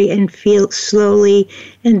blueberry and feel slowly,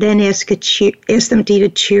 and then ask them to eat a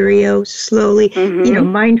Cheerio slowly, mm-hmm.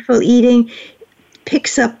 Mindful eating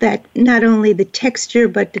picks up that not only the texture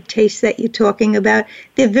but the taste that you're talking about.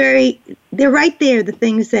 They're right there, the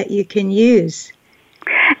things that you can use.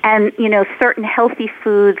 And, certain healthy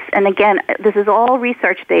foods, and again, this is all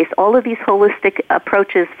research-based. All of these holistic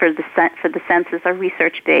approaches for the senses are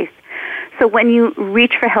research-based. So when you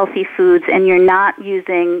reach for healthy foods and you're not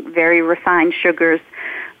using very refined sugars,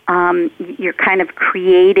 you're kind of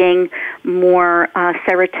creating more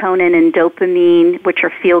serotonin and dopamine, which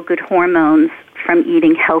are feel-good hormones, from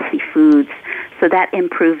eating healthy foods. So that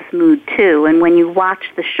improves mood too. And when you watch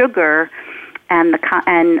the sugar and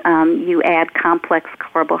you add complex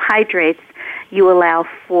carbohydrates, you allow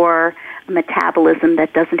for a metabolism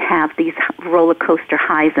that doesn't have these roller coaster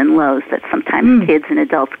highs and lows that sometimes kids and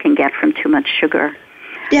adults can get from too much sugar.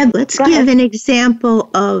 Deb, let's give an example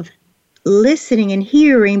of listening and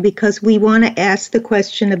hearing, because we want to ask the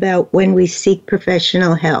question about when we seek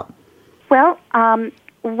professional help. Well,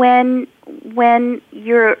 when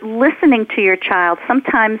you're listening to your child,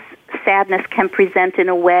 sometimes sadness can present in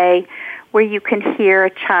a way where you can hear a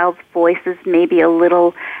child's voice has a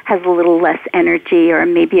little less energy, or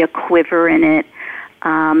maybe a quiver in it.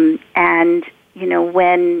 And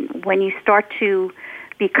when you start to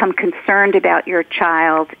become concerned about your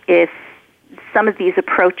child, if some of these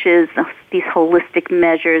approaches, these holistic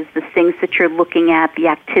measures, the things that you're looking at, the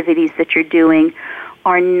activities that you're doing,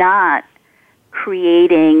 are not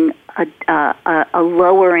creating a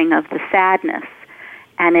lowering of the sadness,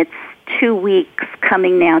 and it's 2 weeks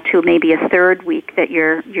coming now to maybe a third week that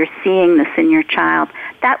you're seeing this in your child,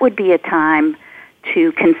 that would be a time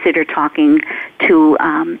to consider talking to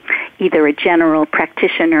either a general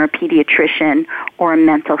practitioner, a pediatrician, or a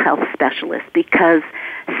mental health specialist, because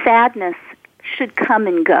sadness should come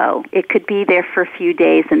and go. It could be there for a few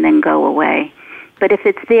days and then go away. But if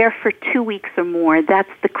it's there for 2 weeks or more,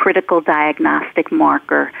 that's the critical diagnostic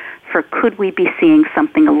marker for could we be seeing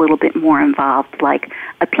something a little bit more involved, like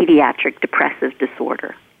a pediatric depressive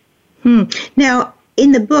disorder. Now,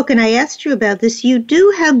 in the book, and I asked you about this, you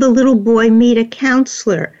do have the little boy meet a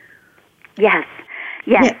counselor. Yes.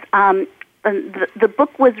 Yeah. The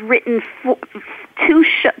book was written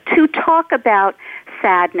to talk about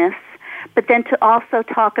sadness, but then to also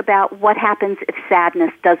talk about what happens if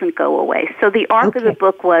sadness doesn't go away. So the arc of the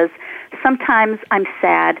book was, sometimes I'm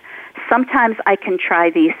sad, sometimes I can try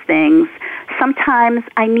these things, sometimes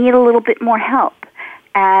I need a little bit more help.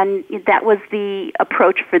 And that was the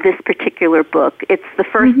approach for this particular book. It's the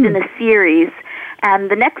first in a series,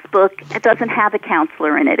 And the next book, it doesn't have a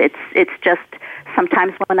counselor in it. It's just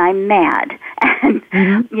sometimes when I'm mad, and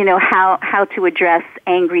how to address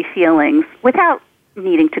angry feelings without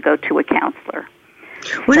needing to go to a counselor.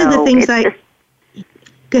 One of the things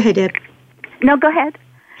go ahead, Deb. No, go ahead.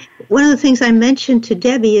 One of the things I mentioned to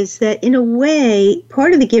Debbie is that, in a way,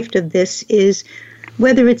 part of the gift of this is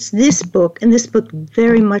whether it's this book, and this book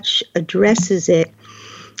very much addresses it,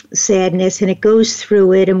 sadness, and it goes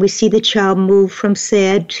through it, and we see the child move from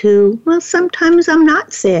sad to, well, sometimes I'm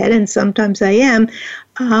not sad, and sometimes I am.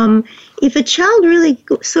 If a child really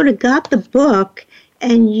sort of got the book,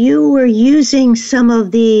 and you were using some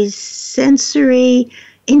of these sensory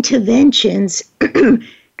interventions,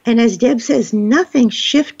 and as Deb says, nothing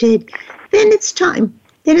shifted, then it's time.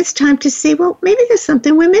 Then it's time to say, well, maybe there's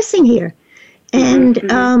something we're missing here. And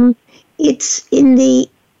it's in the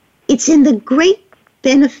great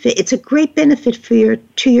benefit. It's a great benefit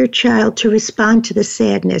to your child to respond to the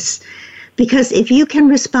sadness, because if you can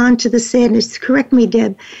respond to the sadness, correct me,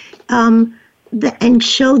 Deb, and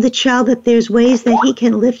show the child that there's ways that he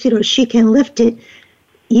can lift it or she can lift it,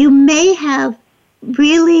 you may have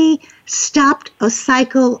really stopped a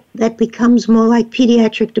cycle that becomes more like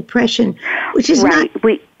pediatric depression, which is right.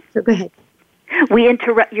 So go ahead.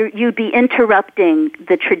 You'd be interrupting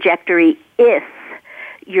the trajectory if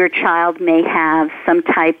your child may have some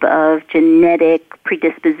type of genetic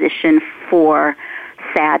predisposition for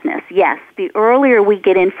sadness. Yes, the earlier we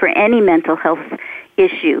get in for any mental health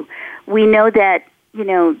issue, we know that,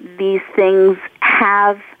 these things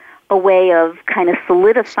have a way of kind of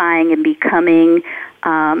solidifying and becoming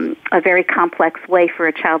a very complex way for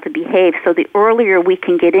a child to behave. So the earlier we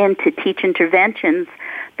can get in to teach interventions,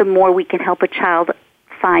 the more we can help a child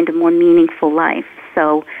find a more meaningful life.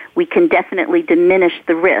 So we can definitely diminish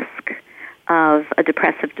the risk of a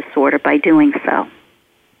depressive disorder by doing so.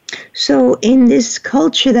 So in this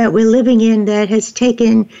culture that we're living in that has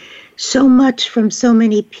taken so much from so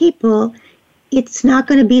many people, it's not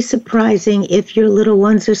going to be surprising if your little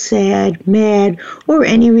ones are sad, mad, or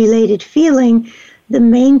any related feeling. The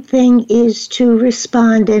main thing is to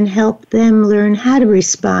respond and help them learn how to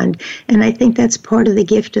respond. And I think that's part of the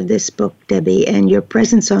gift of this book, Debbie, and your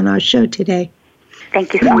presence on our show today.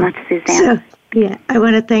 Thank you so much, Suzanne. So, I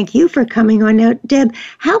want to thank you for coming on. Now, Deb,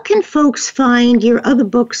 how can folks find your other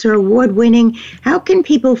books are award-winning? How can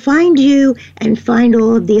people find you and find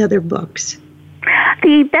all of the other books?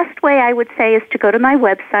 The best way, I would say, is to go to my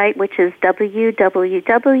website, which is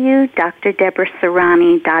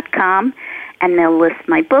www.drdeborahserrani.com, and they'll list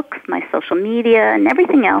my books, my social media, and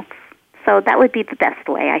everything else. So that would be the best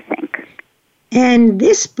way, I think. And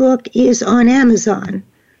this book is on Amazon,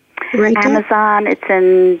 right? Amazon, it's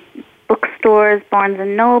in bookstores, Barnes &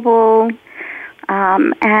 Noble,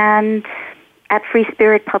 and at Free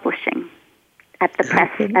Spirit Publishing, at the press,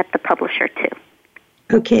 at the publisher, too.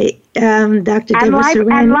 Okay, Dr. Deborah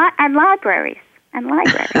Serrani. And libraries.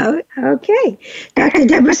 Oh, okay. Dr.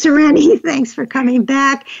 Deborah Serrani, thanks for coming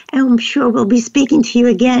back. And I'm sure we'll be speaking to you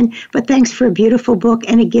again. But thanks for a beautiful book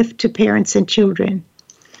and a gift to parents and children.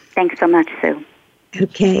 Thanks so much, Sue.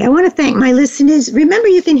 Okay, I want to thank my listeners. Remember,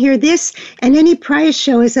 you can hear this and any prior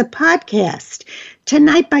show as a podcast.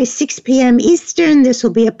 Tonight by 6 p.m. Eastern, this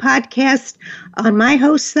will be a podcast on my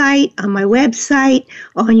host site, on my website,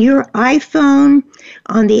 on your iPhone,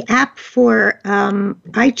 on the app for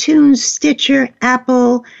iTunes, Stitcher,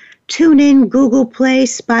 Apple, TuneIn, Google Play,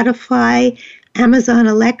 Spotify, Amazon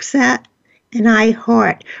Alexa, and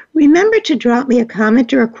iHeart. Remember to drop me a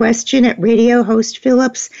comment or a question at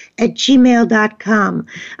radiohostphillips@gmail.com.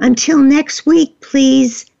 Until next week,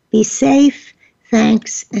 please be safe,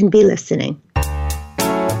 thanks, and be listening.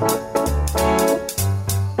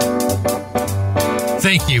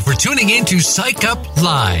 Thank you for tuning in to Psych Up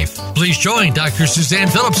Live. Please join Dr. Suzanne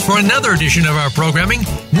Phillips for another edition of our programming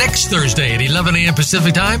next Thursday at 11 a.m.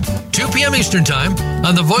 Pacific Time, 2 p.m. Eastern Time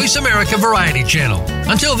on the Voice America Variety Channel.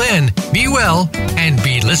 Until then, be well and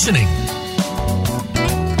be listening.